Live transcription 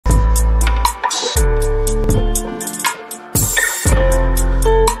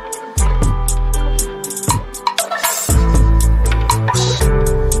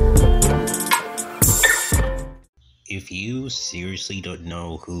would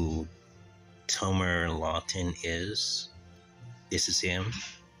know who Tomer Lawton is, this is him.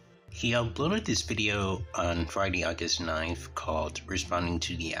 He uploaded this video on Friday, August 9th called Responding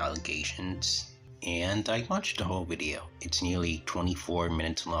to the Allegations, and I watched the whole video. It's nearly 24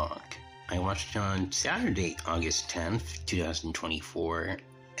 minutes long. I watched it on Saturday, August 10th, 2024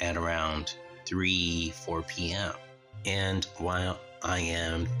 at around 4 p.m. And while I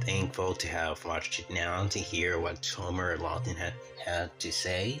am thankful to have watched it now to hear what Tomer Lawton had to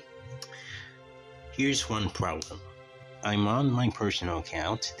say, here's one problem. I'm on my personal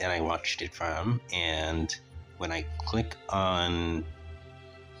account that I watched it from, and when I click on,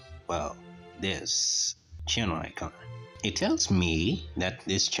 well, this channel icon, it tells me that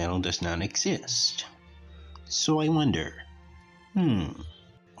this channel does not exist. So I wonder,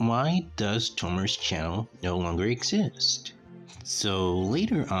 why does Tomer's channel no longer exist? So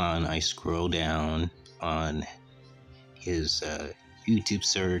later on, I scroll down on his YouTube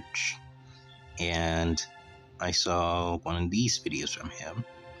search, and I saw one of these videos from him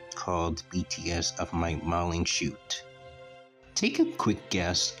called BTS of my modeling shoot. Take a quick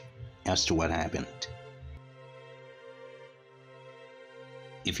guess as to what happened.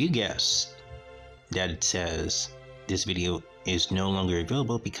 If you guess that it says this video is no longer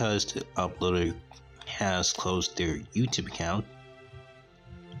available because the uploader has closed their YouTube account,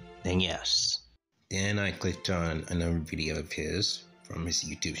 then yes. Then I clicked on another video of his from his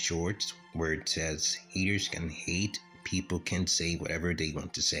YouTube shorts where it says haters can hate, people can say whatever they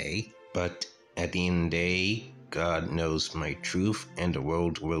want to say, but at the end of the day, God knows my truth and the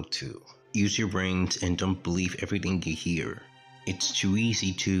world will too. Use your brains and don't believe everything you hear. It's too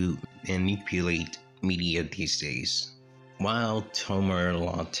easy to manipulate media these days. While Tomer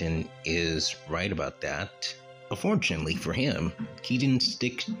Lawton is right about that, unfortunately for him, he didn't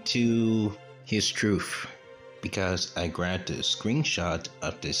stick to his truth, because I grabbed a screenshot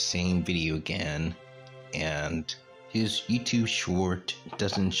of the same video again, and his YouTube short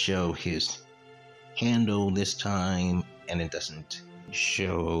doesn't show his handle this time, and it doesn't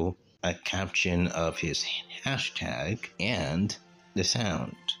show a caption of his hashtag and the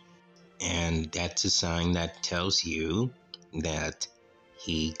sound. And that's a sign that tells you that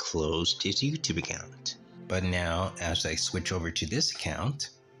he closed his YouTube account. But now, as I switch over to this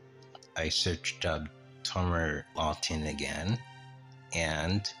account, I searched up Tomer Lawton again,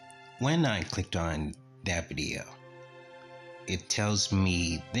 and when I clicked on that video, it tells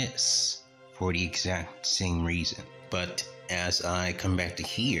me this for the exact same reason. But as I come back to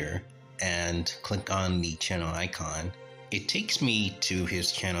here and click on the channel icon, it takes me to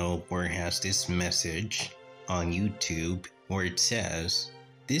his channel where it has this message on YouTube where it says,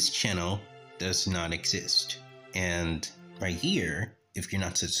 this channel does not exist. And right here, if you're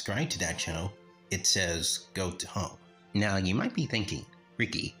not subscribed to that channel, it says go to home. Now you might be thinking,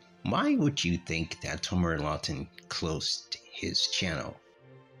 Ricky, why would you think that Tomer Lawton closed his channel?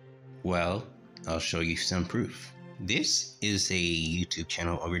 Well, I'll show you some proof. This is a YouTube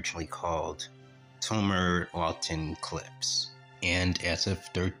channel originally called Tomer Lawton Clips. And as of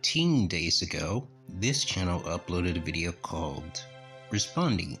 13 days ago, this channel uploaded a video called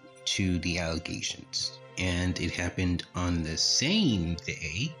Responding to the Allegations. And it happened on the same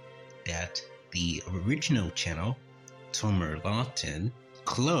day that the original channel, Tomer Lawton,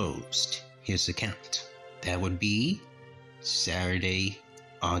 closed his account. That would be Saturday,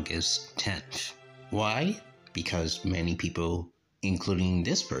 August 10th. Why? Because many people, including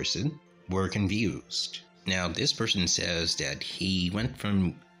this person, were confused. Now, this person says that he went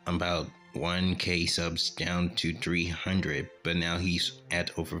from about 1K subs down to 300, but now he's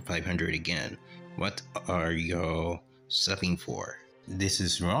at over 500 again. What are y'all subbing for? This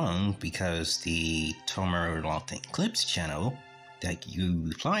is wrong because the Tomer Lawton Clips channel that you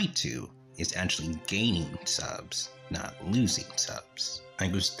replied to is actually gaining subs, not losing subs. I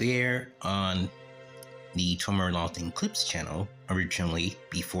was there on the Tomer Lawton Clips channel originally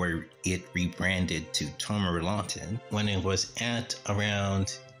before it rebranded to Tomer Lawton when it was at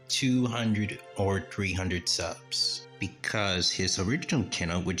around 200 or 300 subs, because his original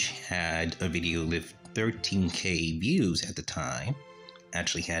channel, which had a video with 13k views at the time,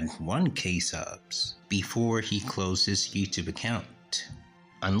 actually had 1k subs before he closed his YouTube account.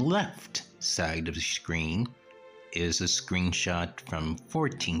 On the left side of the screen is a screenshot from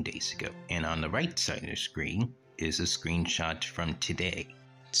 14 days ago, and on the right side of the screen is a screenshot from today.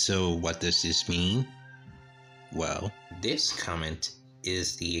 So what does this mean? Well, this comment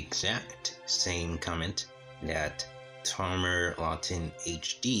is the exact same comment that Tomer Lawton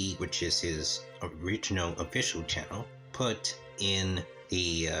HD, which is his original official channel, put in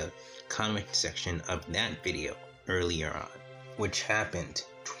the comment section of that video earlier on. which happened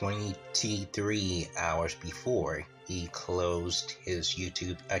 23 hours before he closed his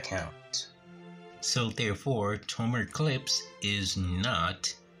YouTube account. So therefore, Tomer Clips is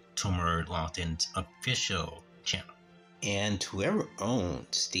not Tomer Lawton's official channel. And whoever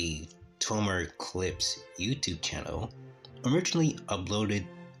owns the Tomer Clips YouTube channel originally uploaded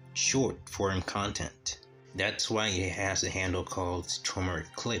short form content. That's why it has a handle called Tomer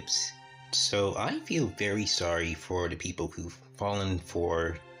Clips. So I feel very sorry for the people who've fallen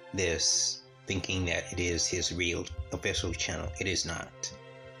for this, thinking that it is his real official channel. It is not.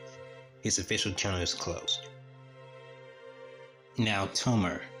 His official channel is closed. Now,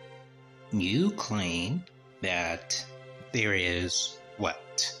 Tomer, you claim that there is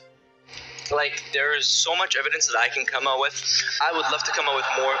what? Like, there is so much evidence that I can come up with. I would love to come up with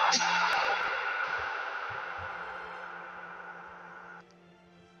more.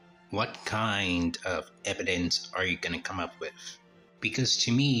 What kind of evidence are you going to come up with? Because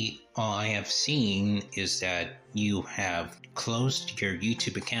to me, all I have seen is that you have closed your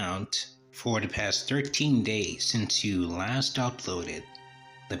YouTube account for the past 13 days since you last uploaded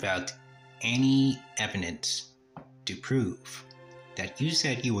without any evidence to prove that you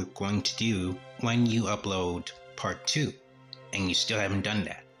said you were going to do when you upload part 2, and you still haven't done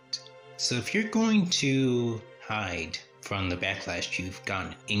that. So if you're going to hide from the backlash you've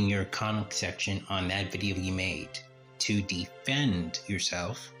gotten in your comment section on that video you made to defend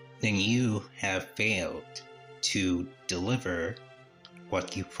yourself, then you have failed to deliver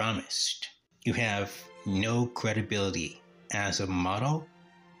what you promised. You have no credibility as a model,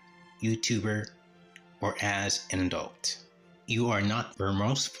 YouTuber, or as an adult. You are not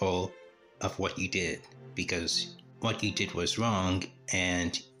remorseful of what you did, because what you did was wrong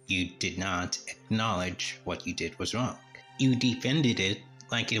and you did not acknowledge what you did was wrong. You defended it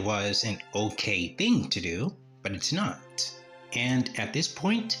like it was an okay thing to do, but it's not. And at this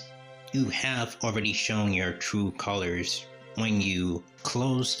point, you have already shown your true colors when you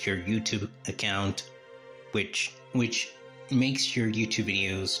closed your YouTube account, which makes your YouTube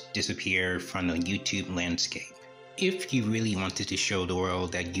videos disappear from the YouTube landscape. If you really wanted to show the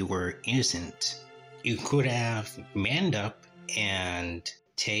world that you were innocent, you could have manned up and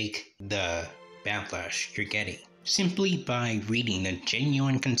take the backlash you're getting simply by reading the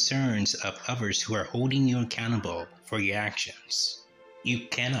genuine concerns of others who are holding you accountable for your actions. You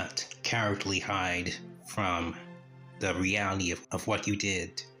cannot cowardly hide from the reality of what you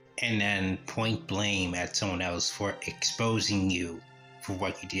did and then point blame at someone else for exposing you for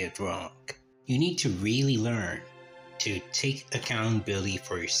what you did wrong. You need to really learn to take accountability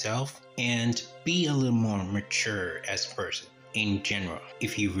for yourself and be a little more mature as a person in general.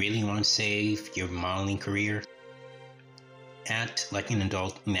 If you really want to save your modeling career, act like an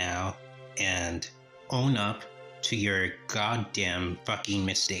adult now and own up to your goddamn fucking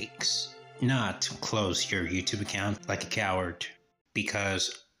mistakes. Not close your YouTube account like a coward,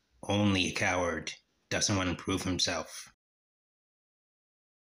 because only a coward doesn't want to prove himself.